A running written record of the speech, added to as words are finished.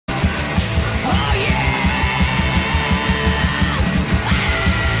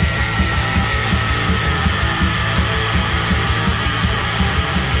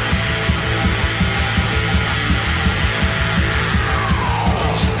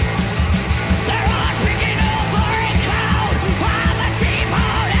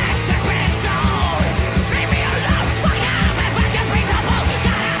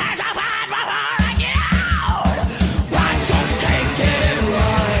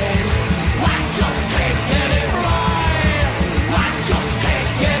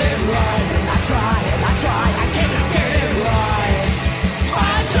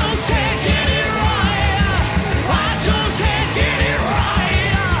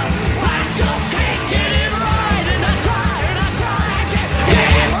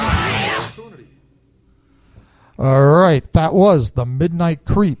That was the Midnight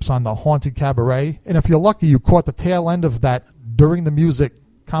Creeps on the Haunted Cabaret. And if you're lucky, you caught the tail end of that during the music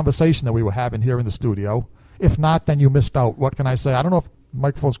conversation that we were having here in the studio. If not, then you missed out. What can I say? I don't know if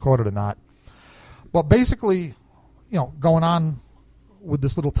microphones caught it or not. But basically, going on with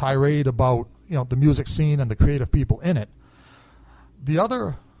this little tirade about, the music scene and the creative people in it. The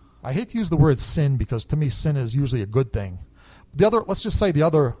other, I hate to use the word sin because to me sin is usually a good thing. Let's just say the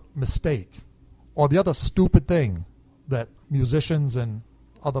other mistake or the other stupid thing that musicians and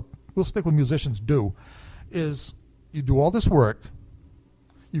we'll stick with musicians do, is you do all this work,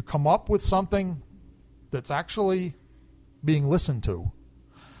 you come up with something that's actually being listened to,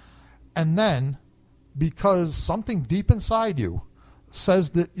 and then because something deep inside you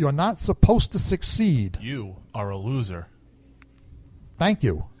says that you're not supposed to succeed. You are a loser. Thank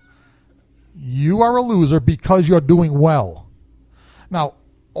you. You are a loser because you're doing well. Now,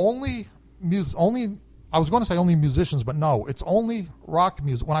 I was going to say only musicians, but no, it's only rock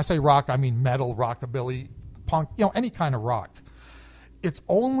music. When I say rock, I mean metal, rockabilly, punk, any kind of rock. It's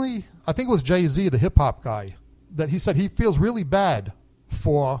only, I think it was Jay-Z, the hip-hop guy, that he said he feels really bad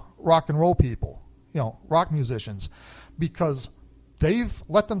for rock and roll people, rock musicians, because they've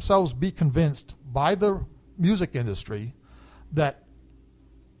let themselves be convinced by the music industry that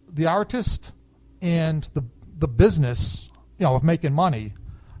the artist and the business, of making money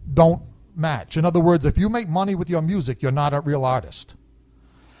don't match. In other words, if you make money with your music, you're not a real artist.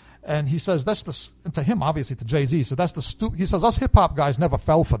 And he says to him, obviously to Jay-Z, so he says us hip hop guys never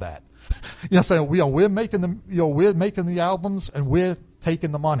fell for that. Saying we're making the albums and we're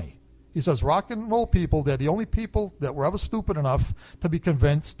taking the money. He says rock and roll people, they're the only people that were ever stupid enough to be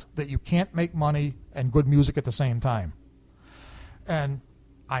convinced that you can't make money and good music at the same time. And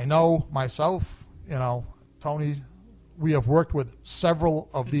I know myself, Tony, we have worked with several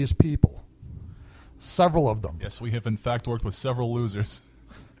of these people. Several of them. Yes, we have in fact worked with several losers.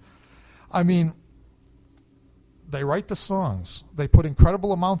 I mean, they write the songs. They put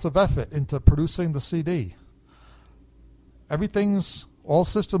incredible amounts of effort into producing the CD. Everything's all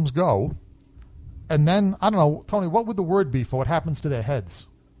systems go. And then, I don't know, Tony, what would the word be for what happens to their heads?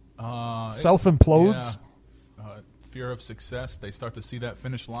 Self-implodes? Yeah. Fear of success. They start to see that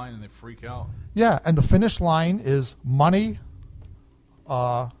finish line and they freak out. Yeah, and the finish line is money,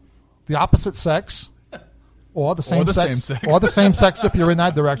 the opposite sex, or the same sex, or the same sex if you're in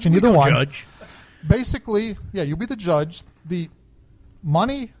that direction. Either one. Judge. Basically, yeah, you be the judge. The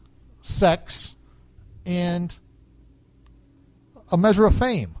money, sex, and a measure of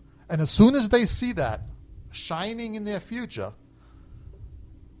fame. And as soon as they see that shining in their future,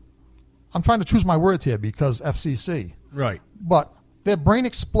 I'm trying to choose my words here because FCC. Right. But their brain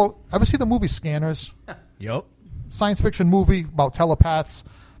explode. Ever see the movie Scanners? Yep. Science fiction movie about telepaths.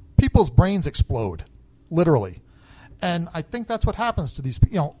 People's brains explode, literally. And I think that's what happens to these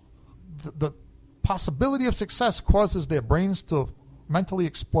people. The possibility of success causes their brains to mentally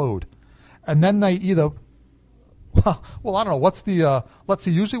explode. And then they either, well, I don't know. What's the, let's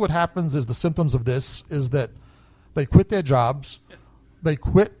see, usually what happens is the symptoms of this is that they quit their jobs, they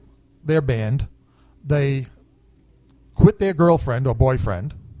quit their band, they quit their girlfriend or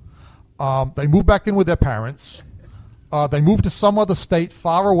boyfriend, they move back in with their parents, they move to some other state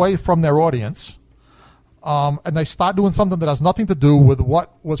far away from their audience, and they start doing something that has nothing to do with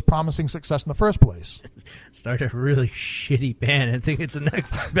what was promising success in the first place. Start a really shitty band and think it's the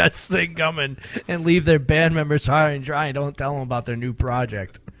next best thing coming and leave their band members high and dry and don't tell them about their new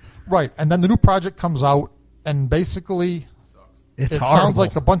project. Right, and then the new project comes out and basically It's it horrible. sounds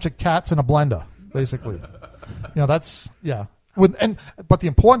like a bunch of cats in a blender, basically. That's, yeah. But the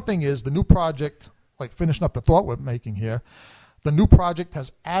important thing is the new project, like finishing up the thought we're making here, the new project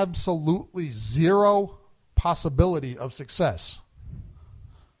has absolutely zero possibility of success.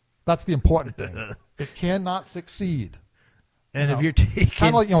 That's the important thing. It cannot succeed. And if you're taking...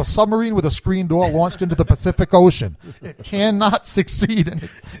 Kind of like, a submarine with a screen door launched into the Pacific Ocean. It cannot succeed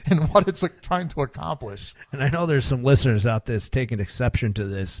in what it's trying to accomplish. And I know there's some listeners out there that's taking exception to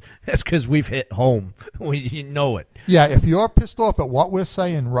this. That's because we've hit home. You know it. Yeah, if you're pissed off at what we're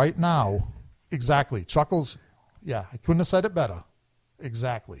saying right now, exactly. Chuckles, yeah, I couldn't have said it better.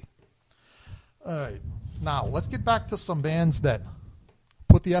 Exactly. All right. Now, let's get back to some bands that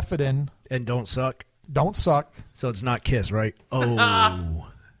put the effort in. And don't suck. Don't suck. So it's not Kiss, right? Oh.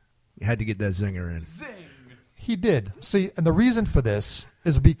 You had to get that zinger in. Zing. He did. See, and the reason for this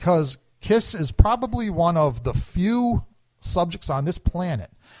is because Kiss is probably one of the few subjects on this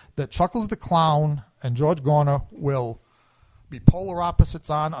planet that Chuckles the Clown and George Garner will be polar opposites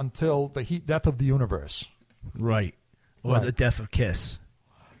on until the heat death of the universe. Right. Or Right. the death of Kiss.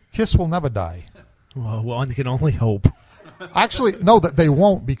 Kiss will never die. Well, one can only hope. Actually, no, that they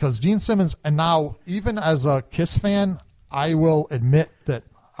won't, because Gene Simmons, and now even as a Kiss fan, I will admit that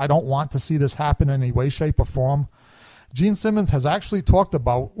I don't want to see this happen in any way, shape, or form. Gene Simmons has actually talked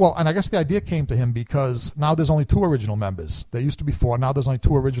about, well, and I guess the idea came to him because now there's only 2 original members. There used to be 4. Now there's only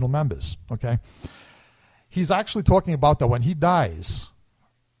 2 original members, okay? He's actually talking about that when he dies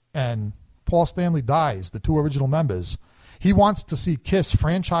and Paul Stanley dies, the 2 original members, he wants to see Kiss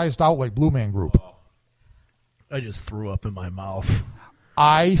franchised out like Blue Man Group. I just threw up in my mouth.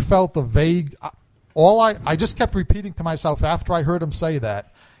 I felt a vague... I just kept repeating to myself after I heard him say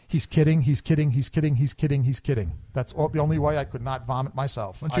that, he's kidding, he's kidding, he's kidding, he's kidding, he's kidding. That's the only way I could not vomit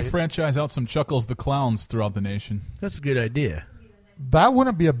myself. Why don't you franchise out some Chuckles the Clowns throughout the nation? That's a good idea. That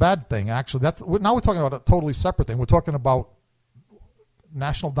wouldn't be a bad thing, actually. Now we're talking about a totally separate thing. We're talking about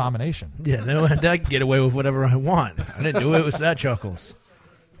national domination. Yeah, I can get away with whatever I want. I didn't do it. It was that Chuckles.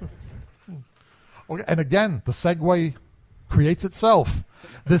 Okay, and again, the segue creates itself.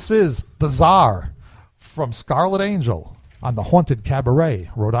 This is the Czar from Scarlet Angel on the Haunted Cabaret,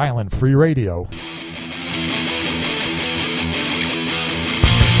 Rhode Island Free Radio.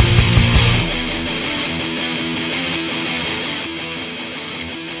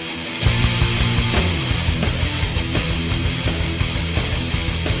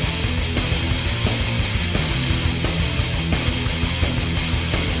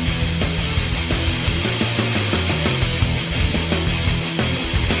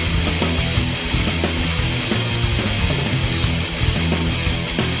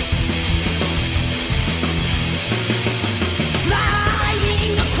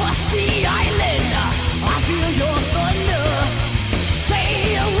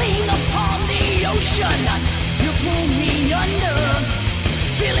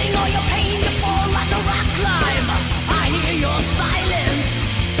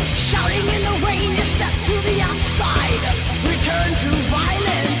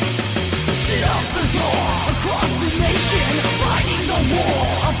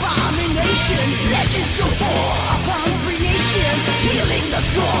 Legends so far upon creation, healing the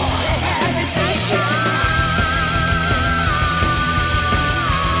score, habitation.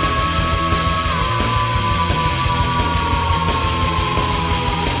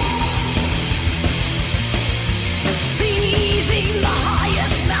 Seizing the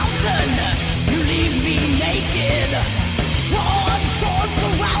highest mountain, you leave me naked. Broadswords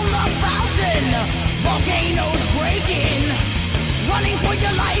around the fountain, volcanoes breaking. Running for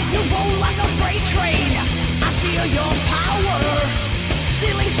your life, you roll like a freight train. I feel your power,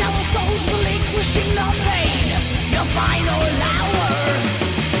 stealing shallow souls, relinquishing the pain. Your final hour,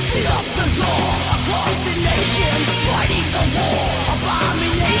 sit up the Zor across the nation, fighting the war,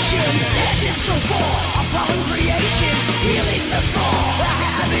 abomination. Legends so far upon creation, healing the scar, the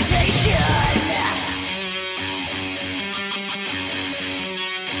habitation.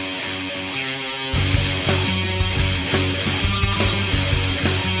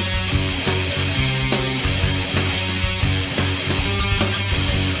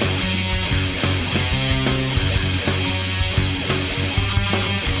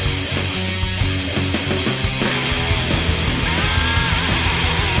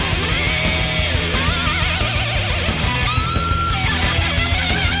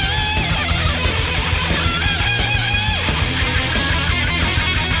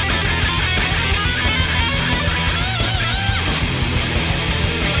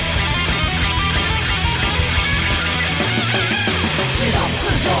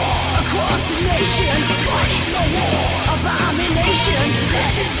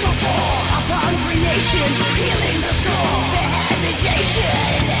 Healing the score, the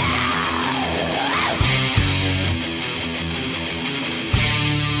habitation.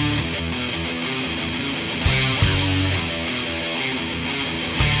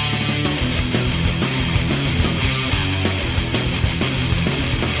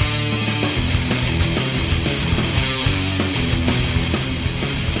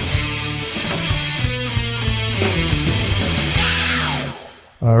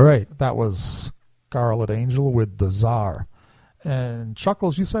 All right, that was Scarlet Angel with the Czar. And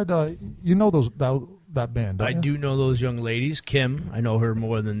Chuckles, you said you know that band, don't I you? do know those young ladies. Kim, I know her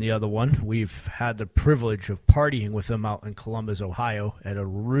more than the other one. We've had the privilege of partying with them out in Columbus, Ohio, at a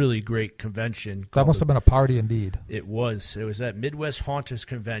really great convention. That must have been a party indeed. It was. It was that Midwest Haunters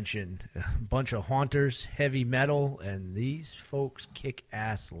Convention. A bunch of haunters, heavy metal, and these folks kick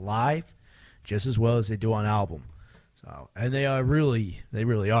ass live just as well as they do on album. So, and they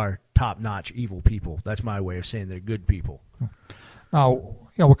really are top-notch evil people. That's my way of saying they're good people. Now,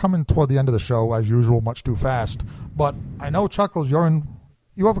 we're coming toward the end of the show, as usual, much too fast. But I know, Chuckles, you're in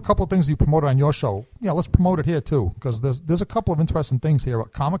you have a couple of things you promoted on your show. Yeah, let's promote it here too, because there's a couple of interesting things here.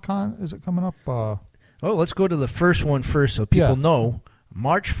 Comic-Con, is it coming up? Oh, let's go to the first one first so people know.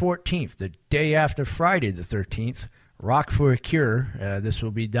 March 14th, the day after Friday the 13th, Rock for a Cure. This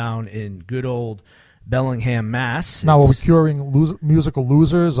will be down in good old Bellingham, Mass. Now, are we curing musical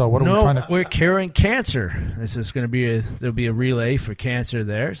losers, or what are we trying to... No, we're curing cancer. This is going to be there'll be a relay for cancer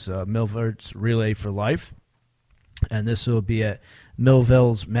there. So Milford's Relay for Life. And this will be at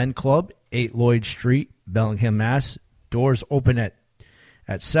Millville's Men Club, 8 Lloyd Street, Bellingham, Mass. Doors open at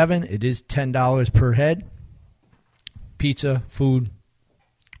 7. It is $10 per head. Pizza, food,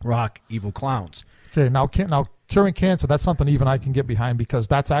 rock, evil clowns. Okay, now curing cancer, that's something even I can get behind, because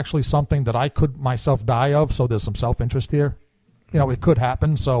that's actually something that I could myself die of, so there's some self-interest here. It could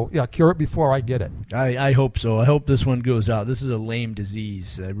happen. So, yeah, cure it before I get it. I hope so. I hope this one goes out. This is a lame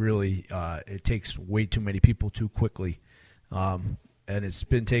disease. It takes way too many people too quickly. And it's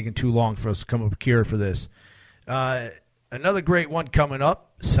been taking too long for us to come up with a cure for this. Another great one coming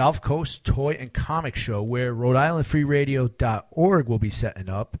up, South Coast Toy and Comic Show, where Rhode-IslandFreeRadio.org will be setting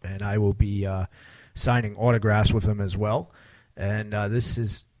up, and I will be signing autographs with them as well. And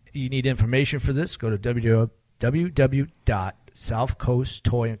you need information for this, go to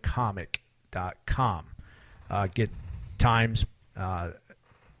www.southcoasttoyandcomic.com. Get times,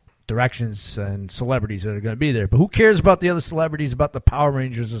 directions, and celebrities that are going to be there. But who cares about the other celebrities, about the Power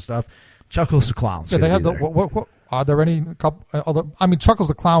Rangers and stuff? Chuckles the Clown's. Yeah, they have what are there any other? I mean, Chuckles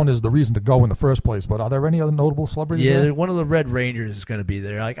the Clown is the reason to go in the first place. But are there any other notable celebrities? Yeah, there? One of the Red Rangers is going to be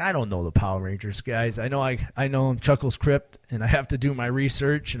there. Like, I don't know the Power Rangers guys. I know Chuckles Crypt, and I have to do my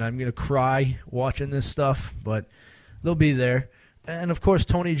research, and I'm going to cry watching this stuff. But they'll be there, and of course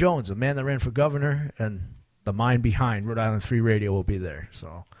Tony Jones, the man that ran for governor, and the mind behind Rhode Island Free Radio will be there.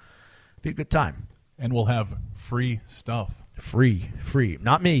 So, be a good time. And we'll have free stuff. Free.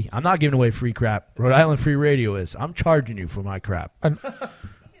 Not me. I'm not giving away free crap. Rhode Island Free Radio is. I'm charging you for my crap.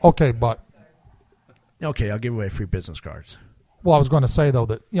 Okay, but... Okay, I'll give away free business cards. Well, I was going to say, though,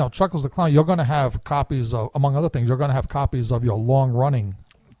 that, Chuckles the Clown, you're going to have copies of, among other things, you're going to have copies of your long-running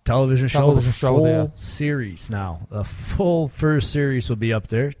television show full there. Series now. The full first series will be up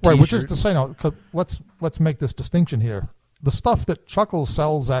there. Right, which is to say, now, let's make this distinction here. The stuff that Chuckles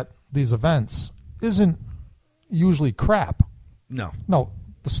sells at these events isn't usually crap. No,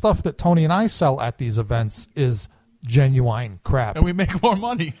 the stuff that Tony and I sell at these events is genuine crap. And we make more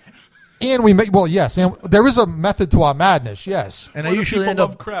money. And we make, well, yes, and there is a method to our madness, yes. And I usually end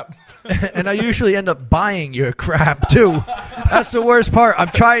up crap. And I usually end up buying your crap too. That's the worst part.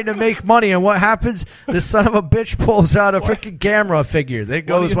 I'm trying to make money, and what happens? This son of a bitch pulls out a freaking camera figure. There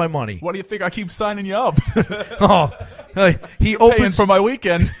goes my money. What do you think? I keep signing you up. He opens paying for my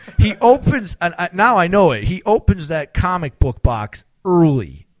weekend. He opens, and now I know it. He opens that comic book box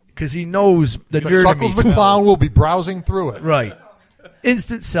early because he knows the nerd Chuckles in me. the Clown will be browsing through it. Right.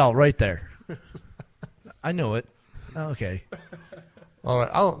 Instant sell right there. I know it. Okay. All right.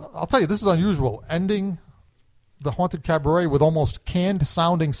 I'll tell you, this is unusual. Ending the Haunted Cabaret with almost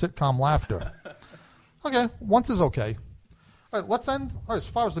canned-sounding sitcom laughter. Okay. Once is okay. All right. Let's end. All right, as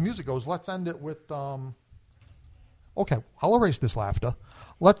far as the music goes, let's end it with... Okay. I'll erase this laughter.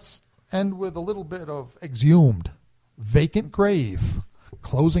 Let's end with a little bit of Exhumed, Vacant Grave,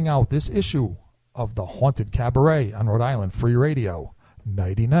 closing out this issue of the Haunted Cabaret on Rhode Island Free Radio.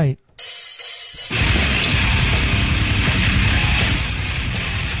 Nighty-night.